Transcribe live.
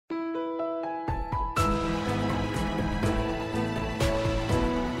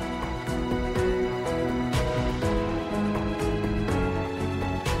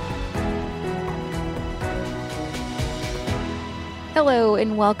Hello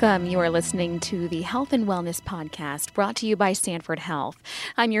and welcome. You are listening to the Health and Wellness Podcast brought to you by Sanford Health.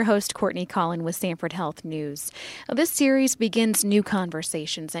 I'm your host, Courtney Collin with Sanford Health News. This series begins new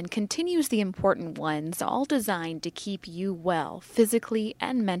conversations and continues the important ones, all designed to keep you well physically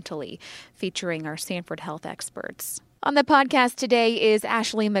and mentally, featuring our Sanford Health experts. On the podcast today is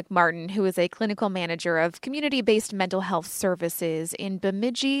Ashley McMartin, who is a clinical manager of community-based mental health services in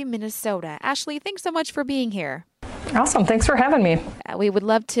Bemidji, Minnesota. Ashley, thanks so much for being here. Awesome. Thanks for having me. We would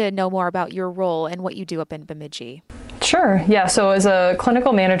love to know more about your role and what you do up in Bemidji. Sure. Yeah. So as a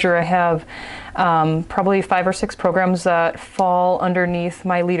clinical manager, I have probably 5 or 6 programs that fall underneath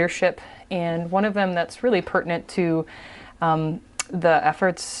my leadership. And one of them that's really pertinent to the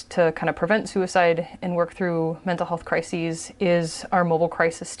efforts to kind of prevent suicide and work through mental health crises is our mobile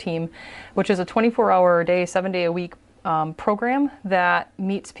crisis team, which is a 24-hour day, 7-day-a-week program that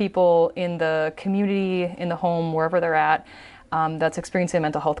meets people in the community, in the home, wherever they're at, that's experiencing a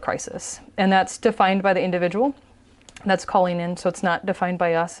mental health crisis. And that's defined by the individual that's calling in. So it's not defined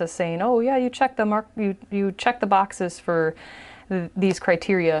by us as saying, oh yeah, you check you check the boxes for these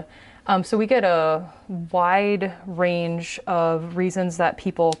criteria. So we get a wide range of reasons that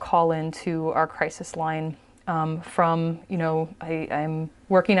people call into our crisis line, from, I'm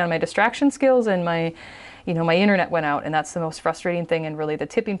working on my distraction skills and my internet went out, and that's the most frustrating thing and really the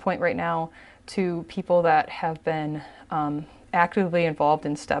tipping point right now, to people that have been actively involved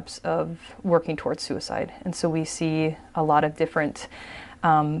in steps of working towards suicide. And so we see a lot of different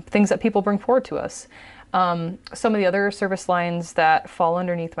things that people bring forward to us. Some of the other service lines that fall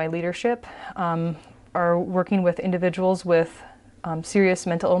underneath my leadership are working with individuals with serious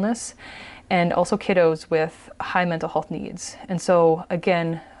mental illness and also kiddos with high mental health needs. And so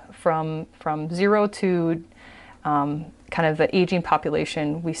again, from 0 to kind of the aging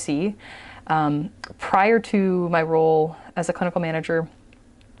population we see. Prior to my role as a clinical manager,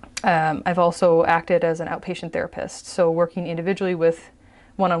 I've also acted as an outpatient therapist, so working individually with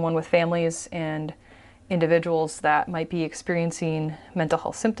one-on-one with families and individuals that might be experiencing mental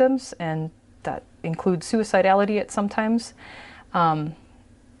health symptoms, and that includes suicidality at some times.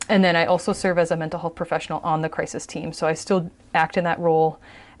 And then I also serve as a mental health professional on the crisis team, so I still act in that role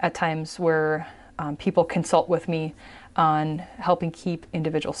at times where people consult with me on helping keep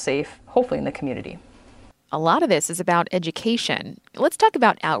individuals safe, hopefully in the community. A lot of this is about education. Let's talk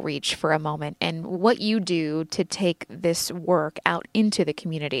about outreach for a moment and what you do to take this work out into the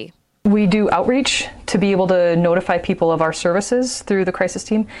community. We do outreach to be able to notify people of our services through the crisis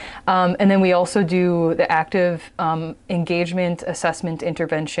team. And then we also do the active engagement, assessment,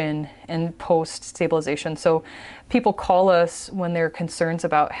 intervention, and post-stabilization. So people call us when there are concerns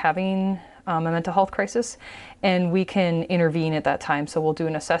about having a mental health crisis, and we can intervene at that time. So we'll do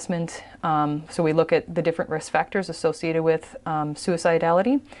an assessment. So we look at the different risk factors associated with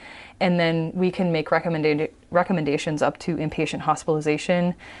suicidality. And then we can make recommendations up to inpatient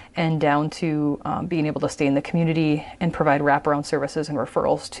hospitalization and down to being able to stay in the community and provide wraparound services and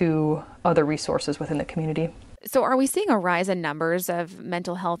referrals to other resources within the community. So are we seeing a rise in numbers of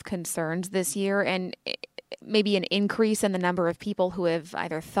mental health concerns this year, and maybe an increase in the number of people who have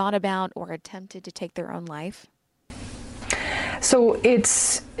either thought about or attempted to take their own life? So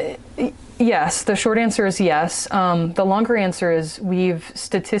it's yes. The short answer is yes. The longer answer is we've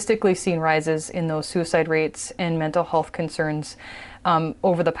statistically seen rises in those suicide rates and mental health concerns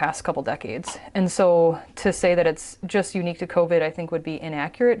over the past couple decades. And so to say that it's just unique to COVID, I think would be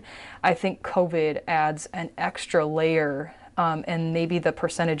inaccurate. I think COVID adds an extra layer, and maybe the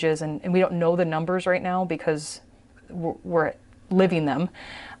percentages, and we don't know the numbers right now because we're living them,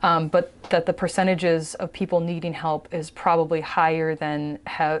 but that the percentages of people needing help is probably higher than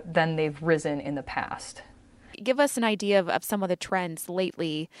they've risen in the past. Give us an idea of some of the trends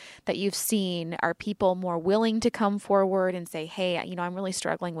lately that you've seen. Are people more willing to come forward and say, hey, I'm really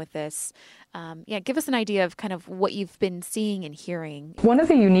struggling with this? Give us an idea of kind of what you've been seeing and hearing. One of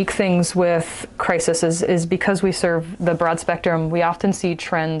the unique things with crisis is because we serve the broad spectrum, we often see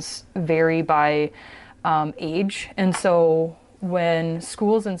trends vary by age. And so when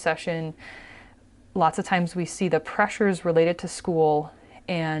school's in session, lots of times we see the pressures related to school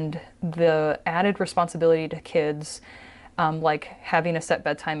and the added responsibility to kids, like having a set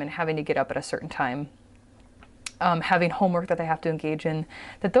bedtime and having to get up at a certain time, having homework that they have to engage in,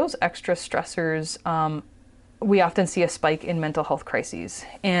 that those extra stressors, we often see a spike in mental health crises.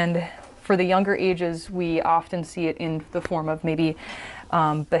 And for the younger ages, we often see it in the form of maybe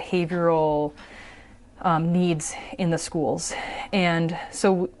behavioral needs in the schools. And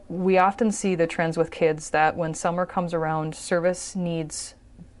so we often see the trends with kids that when summer comes around, service needs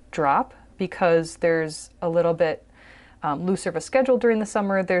drop because there's a little bit looser of a schedule during the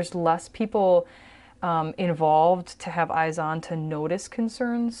summer. There's less people involved to have eyes on to notice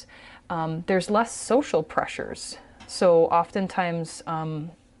concerns. There's less social pressures. So oftentimes,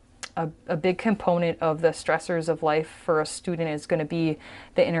 a big component of the stressors of life for a student is going to be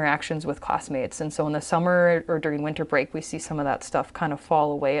the interactions with classmates. And so in the summer or during winter break, we see some of that stuff kind of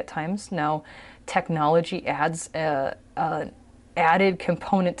fall away at times. Now, technology adds an added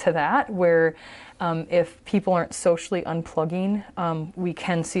component to that, where if people aren't socially unplugging, we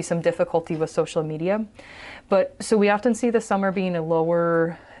can see some difficulty with social media. But so we often see the summer being a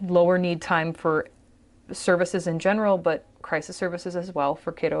lower need time for services in general, but crisis services as well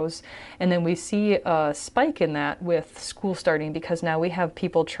for kiddos. And then we see a spike in that with school starting, because now we have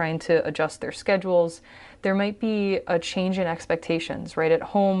people trying to adjust their schedules. There might be a change in expectations, right? At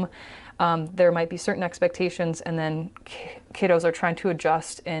home, there might be certain expectations, and then kiddos are trying to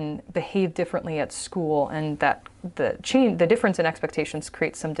adjust and behave differently at school, and that the difference in expectations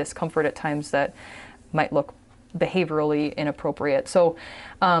creates some discomfort at times that might look behaviorally inappropriate. So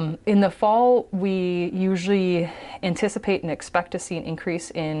in the fall, we usually anticipate and expect to see an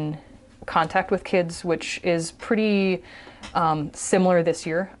increase in contact with kids, which is pretty similar this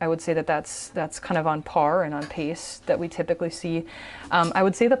year. I would say that's kind of on par and on pace that we typically see. I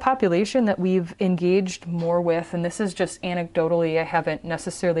would say the population that we've engaged more with, and this is just anecdotally, I haven't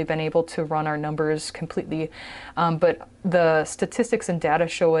necessarily been able to run our numbers completely, but the statistics and data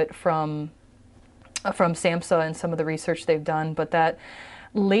show it from SAMHSA and some of the research they've done, but that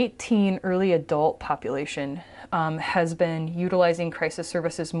late teen, early adult population has been utilizing crisis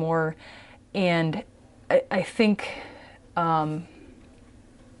services more. And I think, I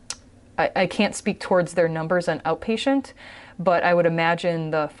can't speak towards their numbers on outpatient, but I would imagine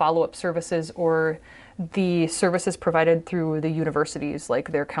the follow-up services or the services provided through the universities,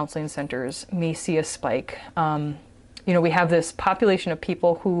 like their counseling centers, may see a spike. We have this population of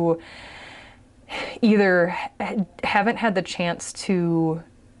people who either haven't had the chance to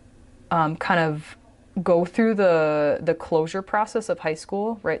kind of go through the closure process of high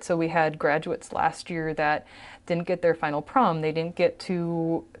school, right? So we had graduates last year that didn't get their final prom. They didn't get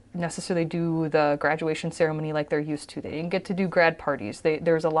to necessarily do the graduation ceremony like they're used to. They didn't get to do grad parties.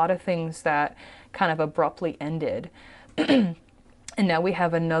 There's a lot of things that kind of abruptly ended. And now we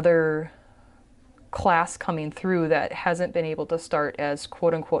have another class coming through that hasn't been able to start as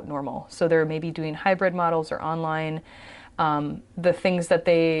quote unquote normal. So they're maybe doing hybrid models or online. The things that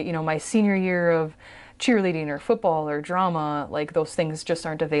my senior year of cheerleading or football or drama, like those things just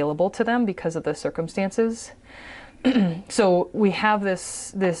aren't available to them because of the circumstances. So we have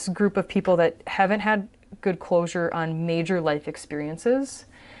this group of people that haven't had good closure on major life experiences,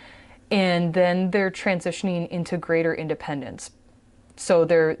 and then they're transitioning into greater independence. So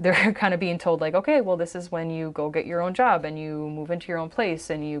they're kind of being told, like, okay, well, this is when you go get your own job and you move into your own place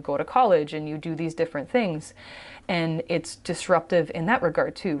and you go to college and you do these different things. And it's disruptive in that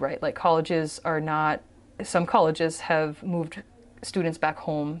regard too, right? Like some colleges have moved students back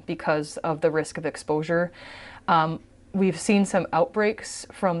home because of the risk of exposure. We've seen some outbreaks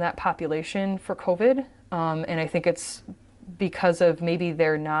from that population for COVID. And I think it's because of maybe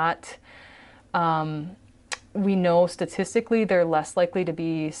they're not, we know statistically they're less likely to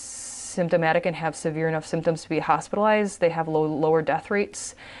be symptomatic and have severe enough symptoms to be hospitalized. They have lower death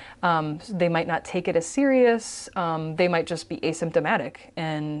rates. They might not take it as serious. They might just be asymptomatic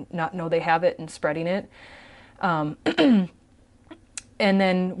and not know they have it and spreading it. And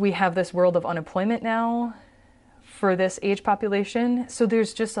then we have this world of unemployment now for this age population. So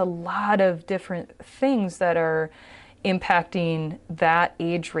there's just a lot of different things that are impacting that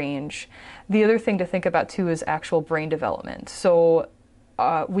age range. The other thing to think about too is actual brain development. So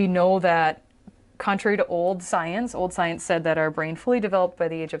we know that contrary to old science said that our brain fully developed by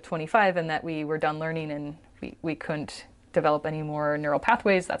the age of 25 and that we were done learning and we couldn't develop any more neural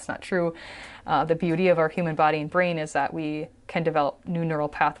pathways. That's not true. The beauty of our human body and brain is that we can develop new neural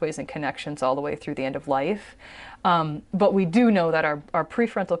pathways and connections all the way through the end of life. But we do know that our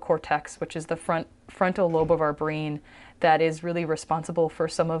prefrontal cortex, which is the frontal lobe of our brain that is really responsible for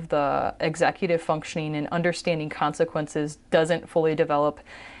some of the executive functioning and understanding consequences, doesn't fully develop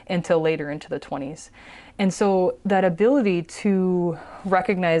until later into the 20s. And so that ability to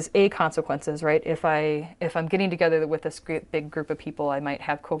recognize consequences, right? If I'm getting together with this big group of people, I might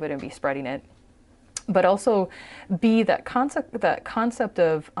have COVID and be spreading it. But also be that concept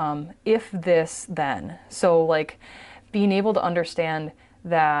of if this then. So like being able to understand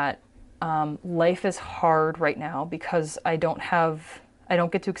that life is hard right now because I don't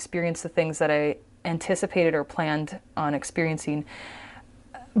get to experience the things that I anticipated or planned on experiencing,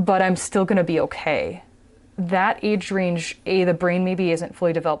 but I'm still going to be okay. that age range, A, the brain maybe isn't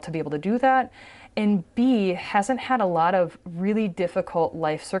fully developed to be able to do that, and B, hasn't had a lot of really difficult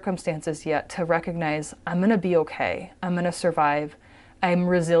life circumstances yet to recognize, I'm going to be okay, I'm going to survive, I'm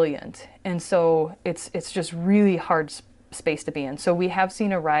resilient. And so it's just really hard space to be in. So we have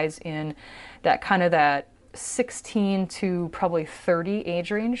seen a rise in that kind of that 16 to probably 30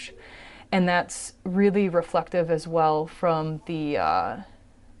 age range. And that's really reflective as well from the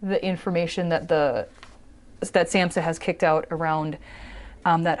information that that SAMHSA has kicked out around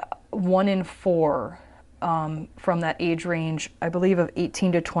that 1 in 4 from that age range, I believe of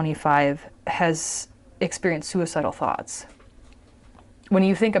 18 to 25, has experienced suicidal thoughts. When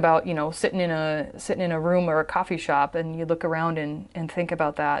you think about, sitting in a room or a coffee shop and you look around and think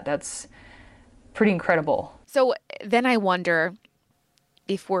about that, that's pretty incredible. So then I wonder,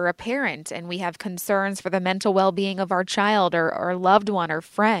 if we're a parent and we have concerns for the mental well-being of our child or loved one or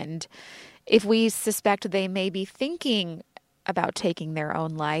friend, if we suspect they may be thinking about taking their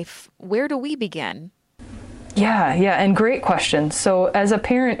own life, where do we begin? Yeah, and great question. So as a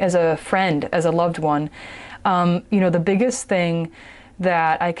parent, as a friend, as a loved one, the biggest thing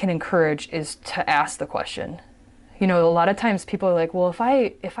that I can encourage is to ask the question. A lot of times people are like, well, if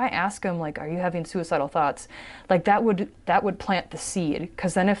I ask them, like, are you having suicidal thoughts? Like that would plant the seed,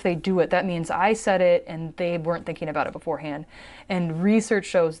 because then if they do it, that means I said it and they weren't thinking about it beforehand. And research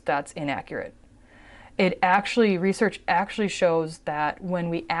shows that's inaccurate. Research actually shows that when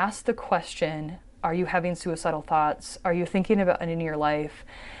we ask the question, are you having suicidal thoughts? Are you thinking about ending your life?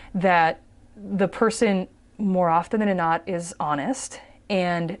 That the person more often than not is honest,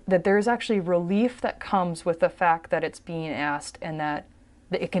 and that there's actually relief that comes with the fact that it's being asked and that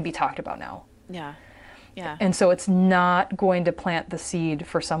it can be talked about now. Yeah. And so it's not going to plant the seed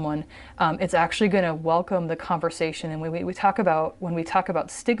for someone. It's actually going to welcome the conversation. And when we talk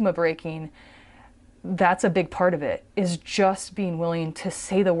about stigma breaking, that's a big part of it, is just being willing to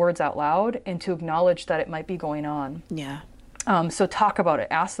say the words out loud and to acknowledge that it might be going on. Yeah. So talk about it,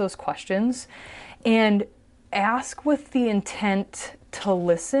 ask those questions, and ask with the intent to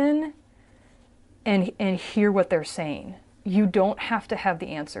listen and hear what they're saying. You don't have to have the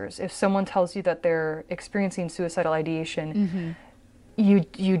answers. If someone tells you that they're experiencing suicidal ideation,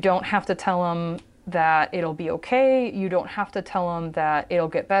 you don't have to tell them that it'll be okay. You don't have to tell them that it'll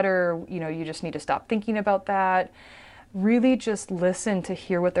get better. You just need to stop thinking about that. Really just listen to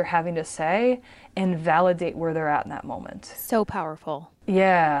hear what they're having to say and validate where they're at in that moment. So powerful.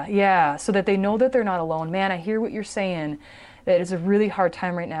 Yeah. So that they know that they're not alone. Man, I hear what you're saying. That it's a really hard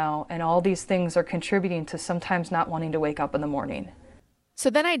time right now, and all these things are contributing to sometimes not wanting to wake up in the morning. So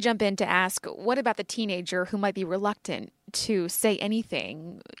then I jump in to ask, what about the teenager who might be reluctant to say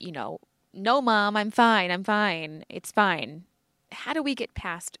anything? No, Mom, I'm fine, it's fine. How do we get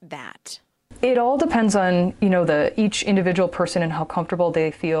past that? It all depends on, each individual person and how comfortable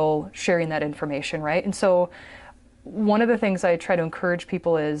they feel sharing that information, right? And so one of the things I try to encourage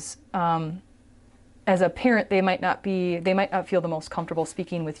people is, as a parent, they might not feel the most comfortable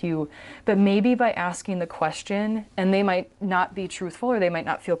speaking with you, but maybe by asking the question, and they might not be truthful or they might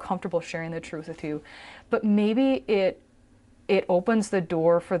not feel comfortable sharing the truth with you, but maybe it opens the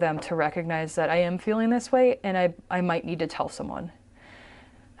door for them to recognize that I am feeling this way and I might need to tell someone.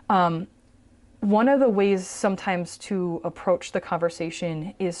 One of the ways sometimes to approach the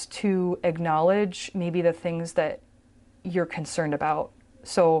conversation is to acknowledge maybe the things that you're concerned about.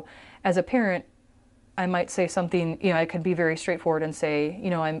 So as a parent, I might say something, I could be very straightforward and say,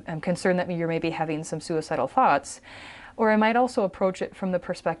 I'm concerned that you're maybe having some suicidal thoughts. Or I might also approach it from the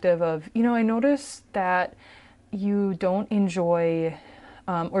perspective of, I notice that you don't enjoy,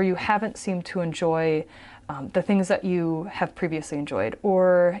 or you haven't seemed to enjoy the things that you have previously enjoyed.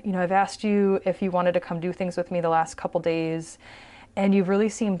 Or, I've asked you if you wanted to come do things with me the last couple days, and you've really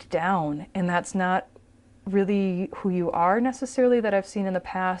seemed down, and that's not really who you are necessarily that I've seen in the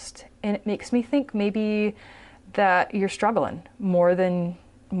past. And it makes me think maybe that you're struggling more than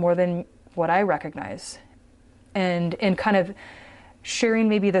what I recognize. And kind of sharing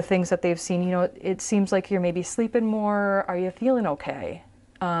maybe the things that they've seen, it seems like you're maybe sleeping more. Are you feeling okay?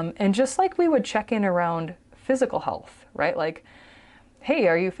 And just like we would check in around physical health, right? Like, hey,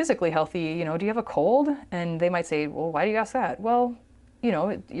 are you physically healthy? Do you have a cold? And they might say, well, why do you ask that? Well,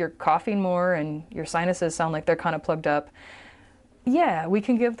 you're coughing more and your sinuses sound like they're kind of plugged up. Yeah, we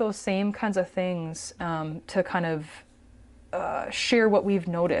can give those same kinds of things to kind of share what we've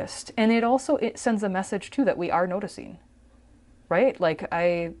noticed. And it sends a message too that we are noticing, right? Like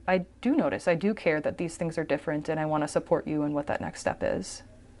I do notice, I do care that these things are different, and I want to support you in what that next step is.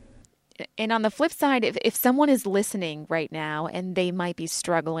 And on the flip side, if someone is listening right now and they might be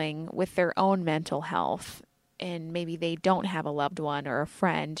struggling with their own mental health, and maybe they don't have a loved one or a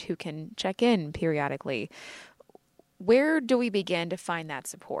friend who can check in periodically. Where do we begin to find that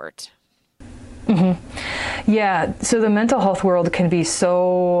support? Yeah, so the mental health world can be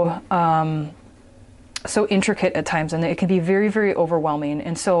so intricate at times, and it can be very, very overwhelming.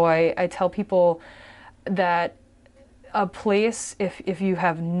 And so I tell people that a place, if you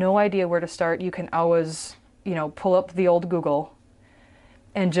have no idea where to start, you can always, pull up the old Google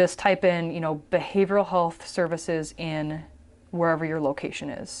and just type in, behavioral health services in wherever your location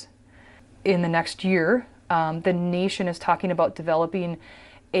is. In the next year, the nation is talking about developing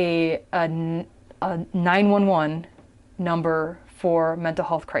a 911 number for mental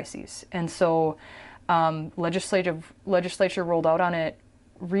health crises. And so legislature rolled out on it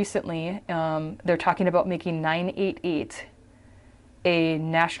recently. They're talking about making 988 a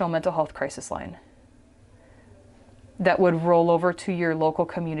national mental health crisis line that would roll over to your local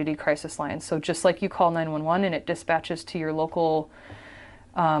community crisis line. So just like you call 911 and it dispatches to your local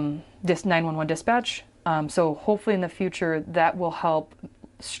 911 dispatch. So hopefully in the future that will help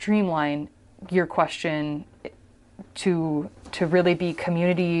streamline your question to really be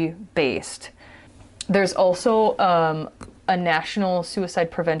community based. There's also a national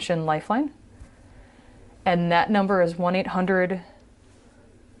suicide prevention lifeline, and that number is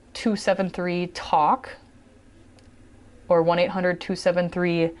 1-800-273-TALK or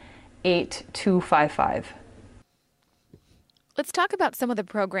 1-800-273-8255. Let's talk about some of the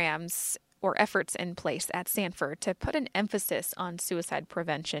programs or efforts in place at Sanford to put an emphasis on suicide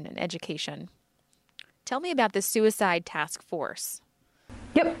prevention and education. Tell me about the Suicide Task Force.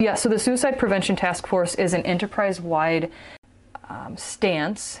 Yeah. So the Suicide Prevention Task Force is an enterprise-wide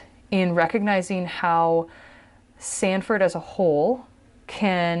stance in recognizing how Sanford as a whole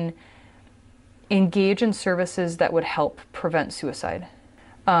can engage in services that would help prevent suicide.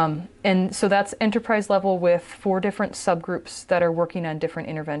 And so that's enterprise level with 4 different subgroups that are working on different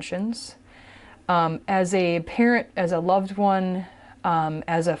interventions. As a parent, as a loved one,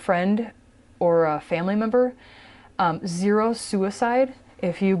 as a friend or a family member, Zero Suicide,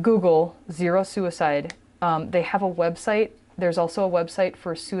 if you Google Zero Suicide, they have a website. There's also a website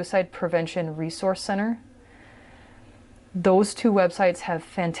for Suicide Prevention Resource Center. Those 2 websites have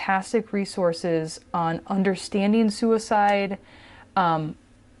fantastic resources on understanding suicide.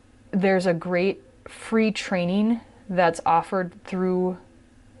 There's a great free training that's offered through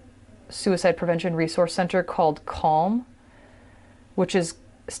Suicide Prevention Resource Center called CALM, which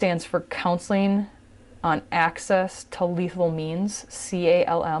stands for Counseling on Access to Lethal Means,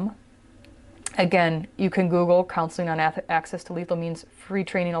 CALM. Again, you can Google Counseling on Access to Lethal Means, free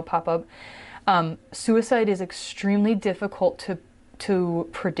training will pop up. Suicide is extremely difficult to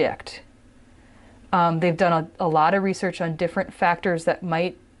predict. They've done a lot of research on different factors that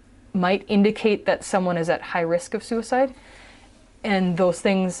might indicate that someone is at high risk of suicide. And those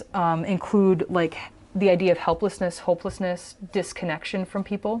things include like the idea of helplessness, hopelessness, disconnection from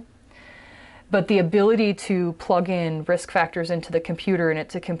people. But the ability to plug in risk factors into the computer and it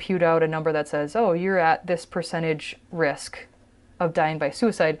to compute out a number that says, oh, you're at this percentage risk of dying by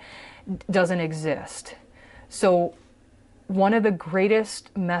suicide doesn't exist. So one of the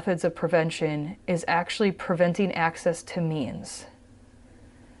greatest methods of prevention is actually preventing access to means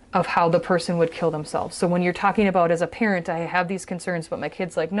of how the person would kill themselves. So when you're talking about, as a parent, I have these concerns, but my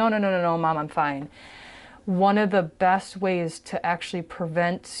kid's like, no, mom, I'm fine. One of the best ways to actually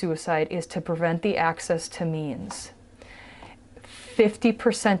prevent suicide is to prevent the access to means.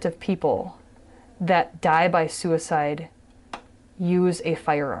 50% of people that die by suicide use a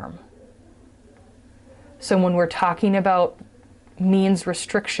firearm. So when we're talking about means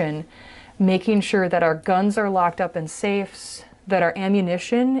restriction, making sure that our guns are locked up in safes, that our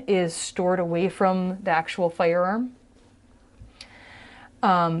ammunition is stored away from the actual firearm,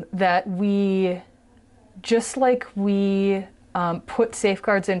 that we, just like we put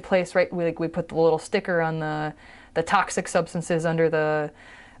safeguards in place, right? We put the little sticker on the toxic substances under the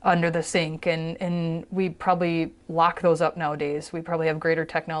sink, and we probably lock those up nowadays. We probably have greater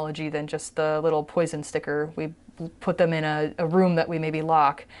technology than just the little poison sticker. We put them in a room that we maybe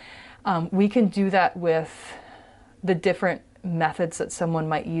lock. We can do that with the different methods that someone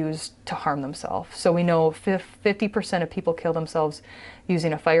might use to harm themselves. So we know 50% of people kill themselves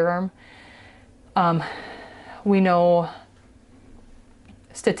using a firearm. We know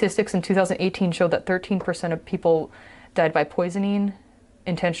statistics in 2018 showed that 13% of people died by poisoning,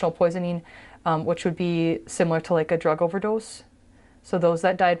 intentional poisoning, which would be similar to like a drug overdose. So those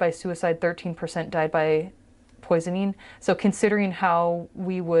that died by suicide, 13% died by poisoning. So considering how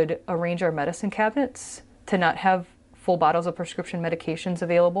we would arrange our medicine cabinets to not have full bottles of prescription medications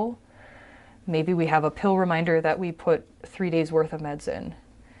available, Maybe we have a pill reminder that we put 3 days worth of meds in.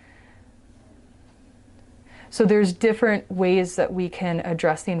 So there's different ways that we can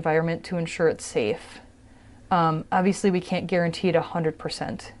address the environment to ensure it's safe. Obviously, we can't guarantee it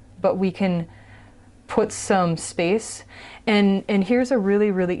 100%, but we can put some space. And here's a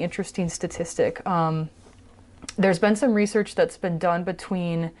really, really interesting statistic. There's been some research that's been done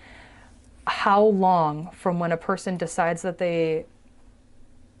between how long from when a person decides that they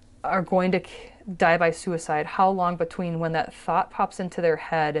are going to die by suicide, how long between when that thought pops into their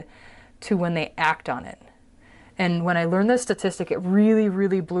head to when they act on it. And when I learned this statistic, it really,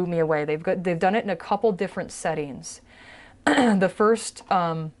 really blew me away. They've done it in a couple different settings. The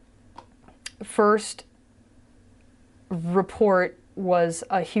first report was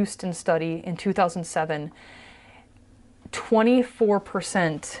a Houston study in 2007.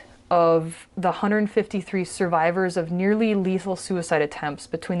 24% of the 153 survivors of nearly lethal suicide attempts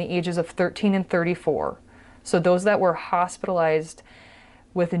between the ages of 13 and 34, so those that were hospitalized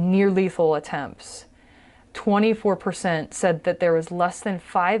with near lethal attempts, 24% said that there was less than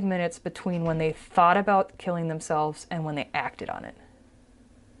 5 minutes between when they thought about killing themselves and when they acted on it.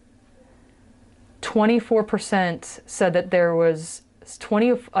 24% said that there was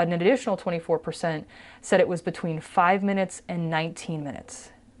an additional 24% said it was between 5 minutes and 19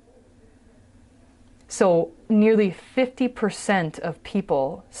 minutes. So nearly 50% of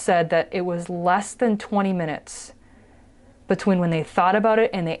people said that it was less than 20 minutes between when they thought about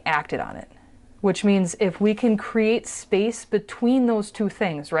it and they acted on it. Which means if we can create space between those two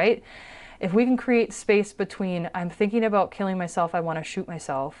things, right? If we can create space between I'm thinking about killing myself, I want to shoot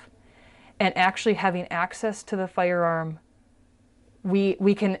myself, and actually having access to the firearm, we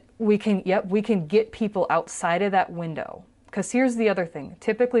can get people outside of that window. Because here's the other thing.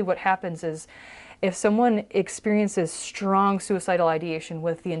 Typically what happens is if someone experiences strong suicidal ideation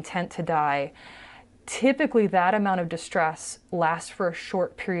with the intent to die, typically that amount of distress lasts for a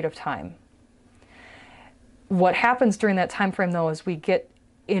short period of time. What happens during that time frame, though, is we get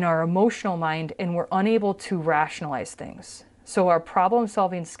in our emotional mind and we're unable to rationalize things. So our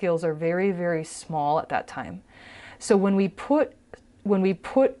problem-solving skills are very, very small at that time. So when we put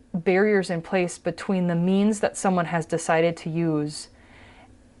barriers in place between the means that someone has decided to use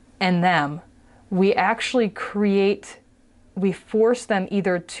and them, we actually we force them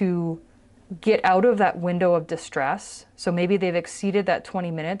either to get out of that window of distress. So maybe they've exceeded that 20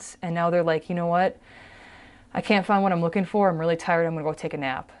 minutes and now they're like, you know what? I can't find what I'm looking for. I'm really tired. I'm going to go take a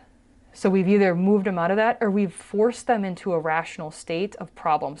nap. So we've either moved them out of that or we've forced them into a rational state of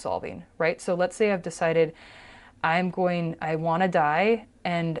problem solving, right? So let's say I've decided I want to die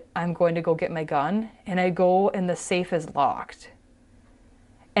and I'm going to go get my gun, and I go and the safe is locked.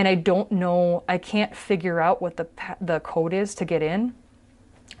 And I don't know, I can't figure out what the code is to get in.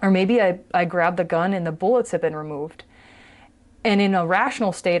 Or maybe I grab the gun and the bullets have been removed. And in a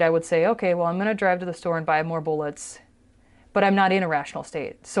rational state, I would say, okay, well, I'm going to drive to the store and buy more bullets, but I'm not in a rational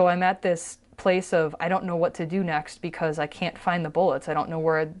state. So I'm at this place of, I don't know what to do next because I can't find the bullets. I don't know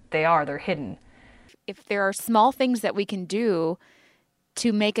where they are. They're hidden. If there are small things that we can do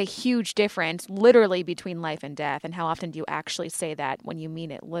to make a huge difference, literally between life and death, and how often do you actually say that when you mean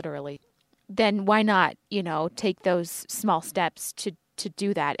it literally, then why not, take those small steps to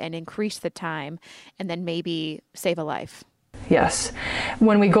do that and increase the time and then maybe save a life? Yes.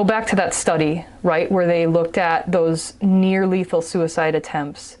 When we go back to that study, right, where they looked at those near lethal suicide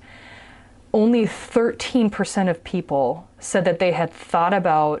attempts, only 13% of people said that they had thought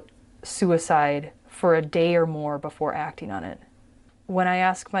about suicide for a day or more before acting on it. When I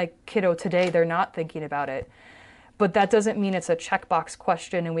ask my kiddo today, they're not thinking about it. But that doesn't mean it's a checkbox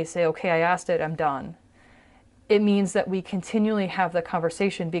question and we say, okay, I asked it, I'm done. It means that we continually have the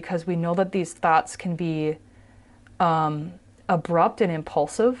conversation because we know that these thoughts can be abrupt and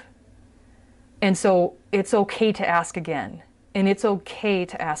impulsive. And so it's okay to ask again. And it's okay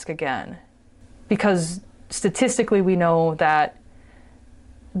to ask again. Because statistically we know that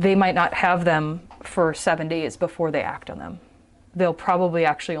they might not have them for 7 days before they act on them. They'll probably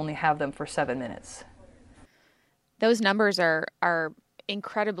actually only have them for 7 minutes. Those numbers are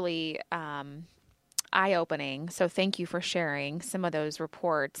incredibly eye-opening. So thank you for sharing some of those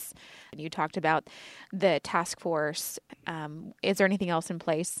reports. You talked about the task force. Is there anything else in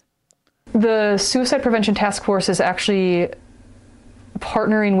place? The Suicide Prevention Task Force is actually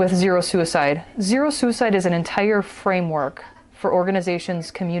partnering with Zero Suicide. Zero Suicide is an entire framework for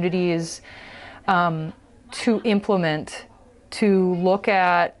organizations, communities to implement, to look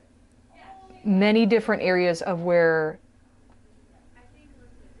at many different areas of where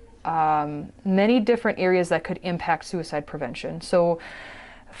many different areas that could impact suicide prevention. So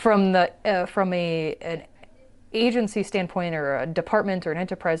From an agency standpoint or a department or an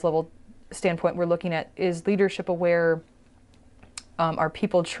enterprise level standpoint, we're looking at, is leadership aware? Are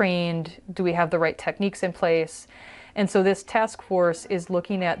people trained? Do we have the right techniques in place? And so this task force is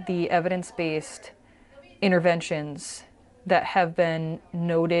looking at the evidence-based interventions that have been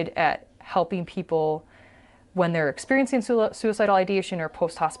noted at helping people when they're experiencing suicidal ideation or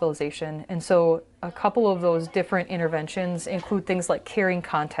post-hospitalization. And so a couple of those different interventions include things like caring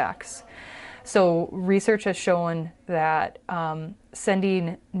contacts. So research has shown that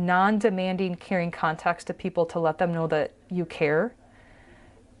sending non-demanding caring contacts to people to let them know that you care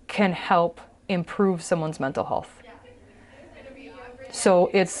can help improve someone's mental health. So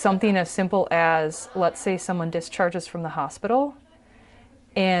it's something as simple as, let's say someone discharges from the hospital,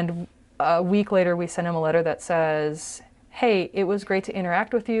 and a week later we send them a letter that says, hey, it was great to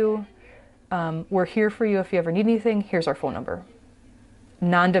interact with you. We're here for you if you ever need anything. Here's our phone number.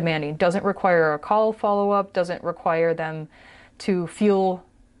 Non-demanding, doesn't require a call follow-up, doesn't require them to feel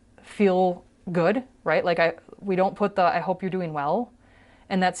good, right? Like we don't put the, I hope you're doing well.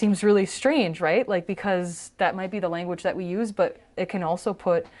 And that seems really strange, right? Like, because that might be the language that we use, but it can also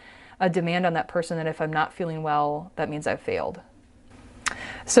put a demand on that person that if I'm not feeling well, that means I've failed.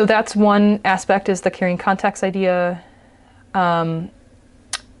 So that's one aspect, is the caring contacts idea. Another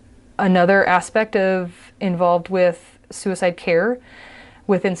aspect involved with suicide care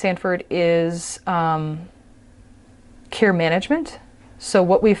within Sanford is care management. So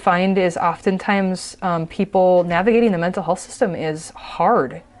what we find is oftentimes people navigating the mental health system is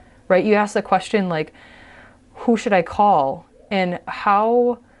hard, right? You ask the question like, who should I call? And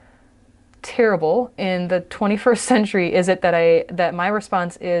how terrible in the 21st century is it that my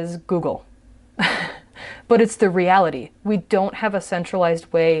response is Google? But it's the reality. We don't have a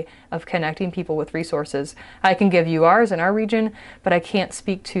centralized way of connecting people with resources. I can give you ours in our region, but I can't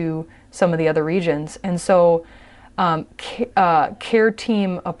speak to some of the other regions. And so care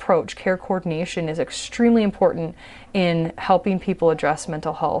team approach, care coordination is extremely important in helping people address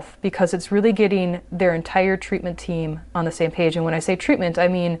mental health, because it's really getting their entire treatment team on the same page. And when I say treatment, I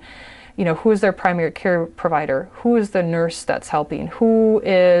mean, who is their primary care provider? Who is the nurse that's helping? Who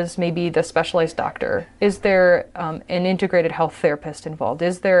is maybe the specialized doctor? Is there an integrated health therapist involved?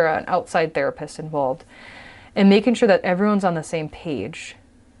 Is there an outside therapist involved? And making sure that everyone's on the same page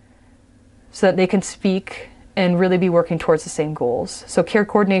so that they can speak and really be working towards the same goals. So care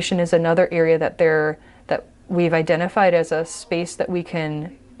coordination is another area that we've identified as a space that we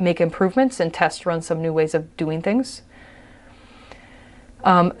can make improvements and test run some new ways of doing things.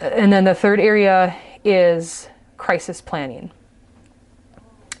 And then the third area is crisis planning.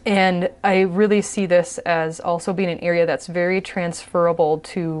 And I really see this as also being an area that's very transferable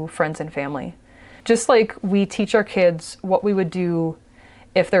to friends and family. Just like we teach our kids what we would do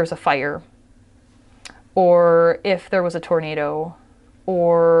if there's a fire, or if there was a tornado,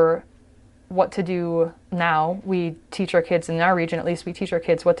 or what to do now. We teach our kids, in our region at least, we teach our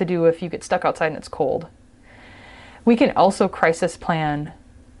kids what to do if you get stuck outside and it's cold. We can also crisis plan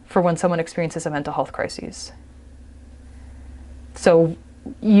for when someone experiences a mental health crisis. So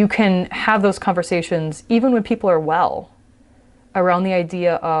you can have those conversations even when people are well, around the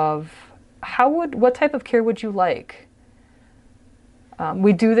idea of what type of care would you like?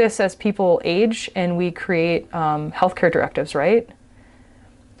 We do this as people age and we create healthcare directives, right?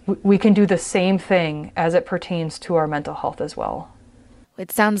 We can do the same thing as it pertains to our mental health as well.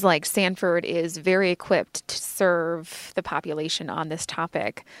 It sounds like Sanford is very equipped to serve the population on this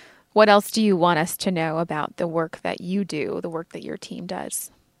topic. What else do you want us to know about the work that you do, the work that your team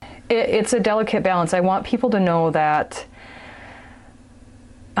does? It's a delicate balance. I want people to know that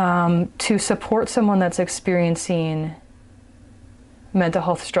to support someone that's experiencing mental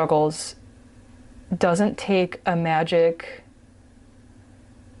health struggles doesn't take a magical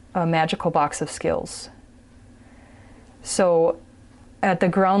box of skills. So at the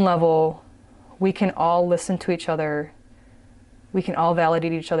ground level, we can all listen to each other. We can all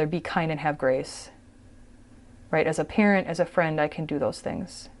validate each other, be kind and have grace. Right? As a parent, as a friend, I can do those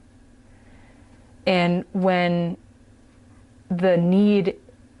things. And when the need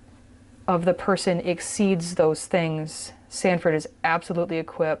of the person exceeds those things, Sanford is absolutely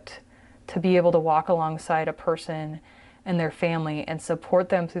equipped to be able to walk alongside a person and their family and support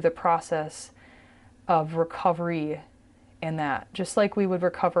them through the process of recovery in that. Just like we would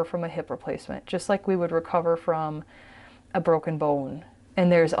recover from a hip replacement, just like we would recover from a broken bone.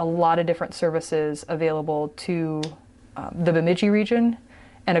 And there's a lot of different services available to the Bemidji region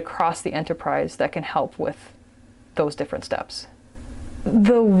and across the enterprise that can help with those different steps.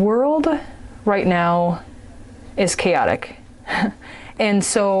 The world right now is chaotic. And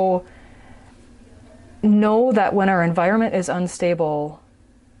so know that when our environment is unstable,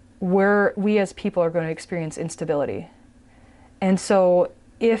 we as people are going to experience instability. And so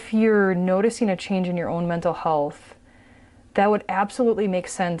if you're noticing a change in your own mental health, that would absolutely make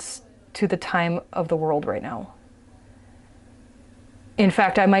sense to the time of the world right now. In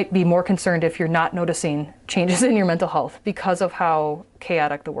fact, I might be more concerned if you're not noticing changes in your mental health because of how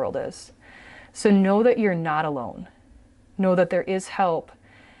chaotic the world is. So know that you're not alone. Know that there is help,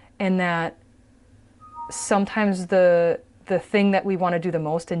 and that sometimes the thing that we want to do the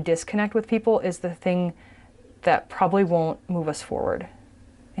most and disconnect with people is the thing that probably won't move us forward.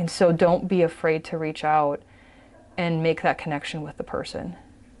 And so don't be afraid to reach out and make that connection with the person.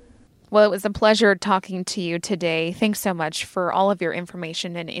 Well, it was a pleasure talking to you today. Thanks so much for all of your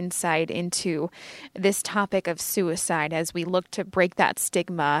information and insight into this topic of suicide as we look to break that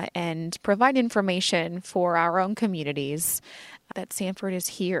stigma and provide information for our own communities that Sanford is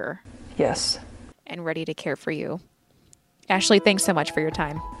here. Yes. And ready to care for you. Ashley, thanks so much for your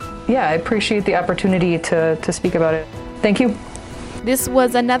time. Yeah, I appreciate the opportunity to speak about it. Thank you. This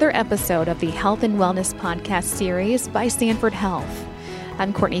was another episode of the Health and Wellness Podcast series by Sanford Health.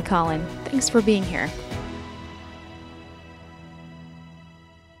 I'm Courtney Collin. Thanks for being here.